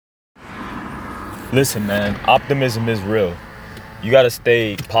Listen, man, optimism is real. You gotta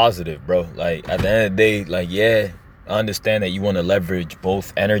stay positive, bro. Like at the end of the day, like yeah, I understand that you want to leverage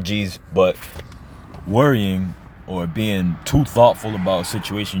both energies, but worrying or being too thoughtful about a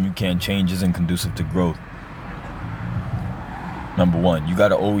situation you can't change isn't conducive to growth. Number one, you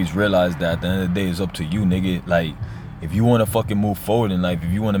gotta always realize that at the end of the day, it's up to you, nigga. Like, if you wanna fucking move forward in life,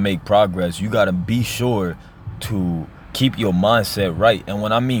 if you wanna make progress, you gotta be sure to keep your mindset right. And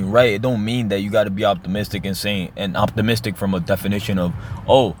when I mean right, it don't mean that you gotta be optimistic and saying, and optimistic from a definition of,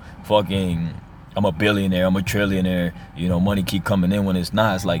 oh, fucking, I'm a billionaire, I'm a trillionaire, you know, money keep coming in when it's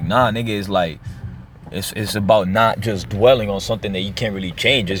not. It's like, nah, nigga, it's like, it's about not just dwelling on something that you can't really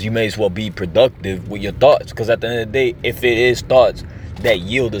change. As you may as well be productive with your thoughts, because at the end of the day, if it is thoughts that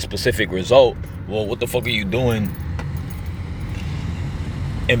yield a specific result, well, what the fuck are you doing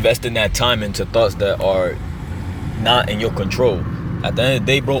investing that time into thoughts that are not in your control? At the end of the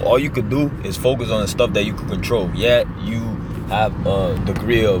day, bro, all you could do is focus on the stuff that you can control. Yeah, you have a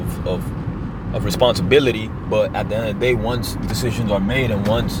degree of responsibility, but at the end of the day, once decisions are made and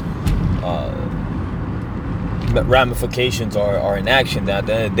once ramifications are in action, that at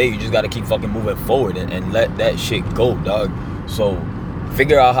the end of the day, you just gotta keep fucking moving forward and let that shit go, dog. So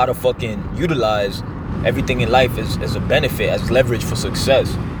figure out how to fucking utilize everything in life as a benefit, as leverage for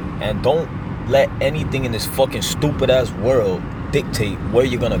success, and don't let anything in this fucking stupid ass world dictate where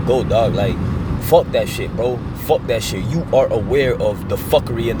you're gonna go, dog. Like, fuck that shit, bro. Fuck that shit. You are aware of the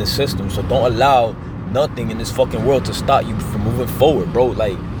fuckery in the system, so don't allow nothing in this fucking world to stop you from moving forward, bro.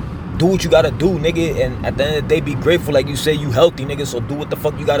 Like, do what you gotta do, nigga, and at the end of the day, be grateful. Like you say, you healthy, nigga, so do what the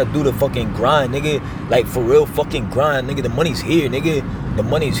fuck you gotta do to fucking grind, nigga. Like, for real, fucking grind, nigga. The money's here, nigga. The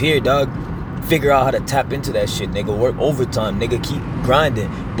money's here, dog. Figure out how to tap into that shit, nigga. Work overtime, nigga. Keep grinding.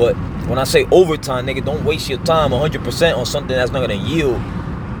 But when I say overtime, nigga, don't waste your time 100% on something that's not gonna yield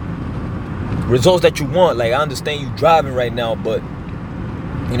results that you want. Like, I understand you driving right now, but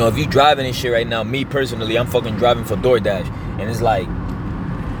you know, if you driving and shit right now, me personally, I'm fucking driving for DoorDash, and it's like,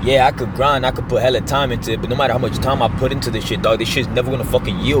 yeah, I could grind, I could put hella time into it, but no matter how much time I put into this shit, dog, this shit's never gonna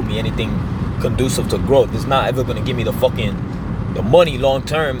fucking yield me anything conducive to growth. It's not ever gonna give me the money long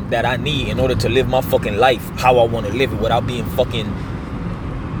term that I need in order to live my fucking life how I want to live it without being fucking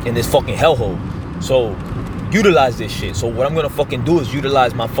in this fucking hellhole. So utilize this shit. So what I'm gonna fucking do is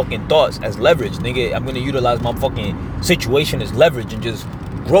utilize my fucking thoughts as leverage, nigga. I'm gonna utilize my fucking situation as leverage and just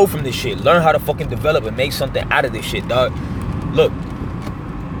grow from this shit. Learn how to fucking develop and make something out of this shit, dog. Look,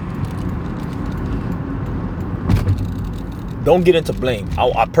 don't get into blame.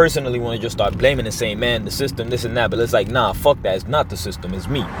 I personally want to just start blaming and saying, man, the system, this and that. But it's like, nah, fuck that. It's not the system. It's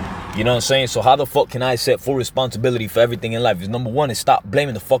me. You know what I'm saying? So how the fuck can I accept full responsibility for everything in life? Is number one is stop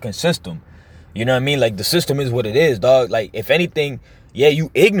blaming the fucking system. You know what I mean? Like, the system is what it is, dog. Like, if anything, yeah, you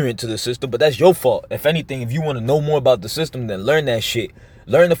ignorant to the system, but that's your fault. If anything, if you want to know more about the system, then learn that shit.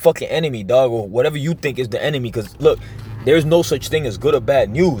 Learn the fucking enemy, dog, or whatever you think is the enemy. Because, look, there's no such thing as good or bad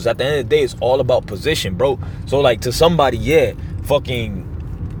news. At the end of the day, it's all about position, bro. So, like, to somebody, yeah, fucking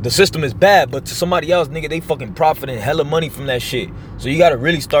the system is bad, but to somebody else, nigga, they fucking profiting hella money from that shit. So you gotta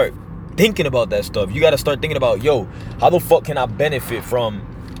really start thinking about that stuff. You gotta start thinking about, yo, how the fuck can I benefit from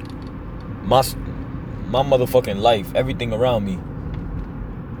my motherfucking life, everything around me?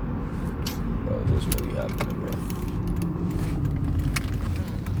 Bro, what's really happening, bro?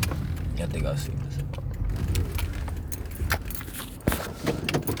 I think I've seen this.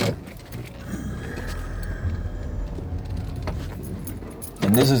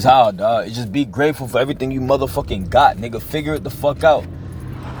 And this is how, dog. Just be grateful for everything you motherfucking got, nigga. Figure it the fuck out.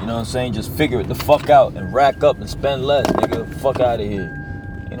 You know what I'm saying? Just figure it the fuck out and rack up and spend less, nigga. Fuck out of here.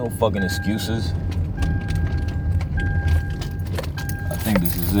 Ain't no fucking excuses. I think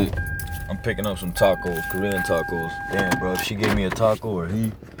this is it. I'm picking up some tacos, Korean tacos. Damn, bro. If she gave me a taco or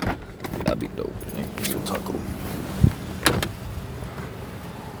he, that'd be dope. Give me a taco.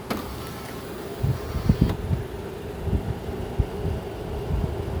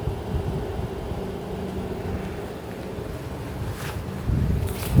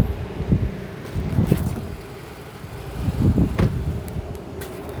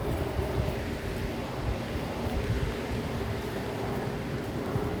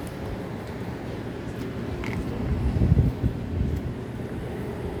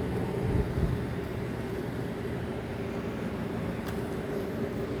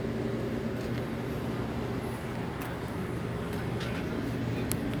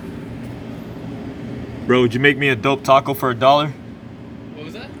 Bro, would you make me a dope taco for $1? What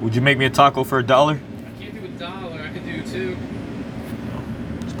was that? Would you make me a taco for $1? I can't do $1. I could do 2.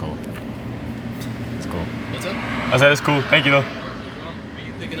 It's cool. It's cool. What's up? I said it's cool. Thank you, though. Are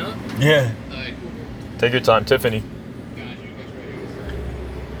you picking up? Yeah. Alright, cool. Take your time, Tiffany. Got you. That's right.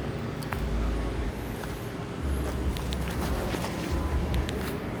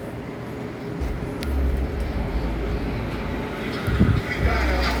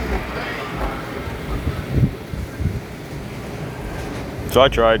 So I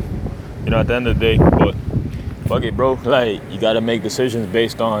tried, at the end of the day, but fuck it, bro. Like, you gotta make decisions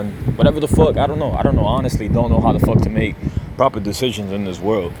based on whatever the fuck. I don't know. Honestly, don't know how the fuck to make proper decisions in this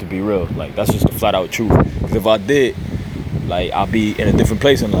world, to be real. Like, that's just the flat out truth. Because if I did, like, I'll be in a different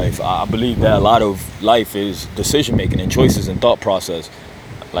place in life. I believe that a lot of life is decision making and choices and thought process.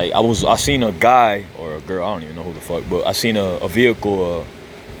 Like, I seen a guy or a girl, I don't even know who the fuck, but I seen a vehicle,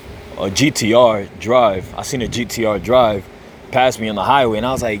 a GTR drive. I seen a GTR drive past me on the highway, and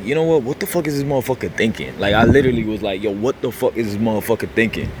I was like, you know what the fuck is this motherfucker thinking? Like, I literally was like, yo, what the fuck is this motherfucker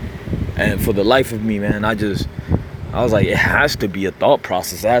thinking? And for the life of me, man, I was like, it has to be a thought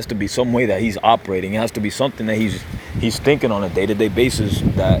process. It has to be some way that he's operating. It has to be something that he's thinking on a day-to-day basis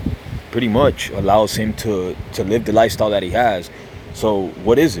that pretty much allows him to live the lifestyle that he has. So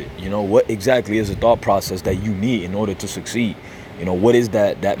what is it? What exactly is a thought process that you need in order to succeed? What is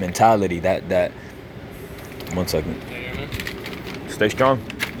that mentality, that 1 second. Stay strong.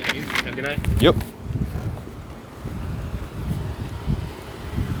 Thank you. Have a good night. Yep.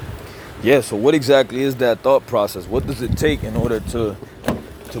 Yeah, so what exactly is that thought process? What does it take in order to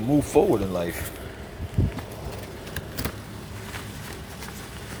move forward in life?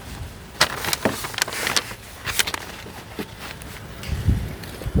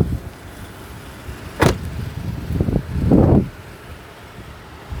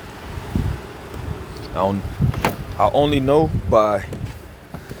 I only know by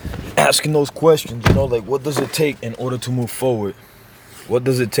asking those questions, like, what does it take in order to move forward? What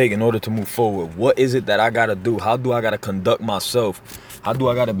does it take in order to move forward? What is it that I gotta do? How do I gotta conduct myself? How do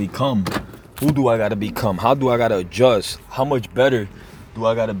I gotta become? Who do I gotta become? How do I gotta adjust? How much better do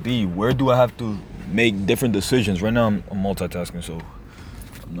I gotta be? Where do I have to make different decisions? Right now I'm multitasking, so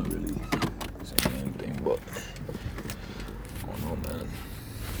I'm not really saying anything, but I don't know, man.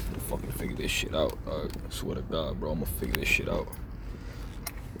 I'm gonna fucking figure this shit out. I swear to God, bro, I'm gonna figure this shit out.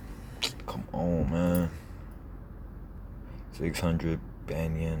 Come on, man. 600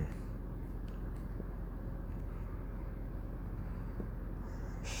 Banyan.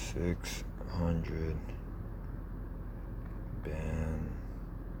 600 Ban.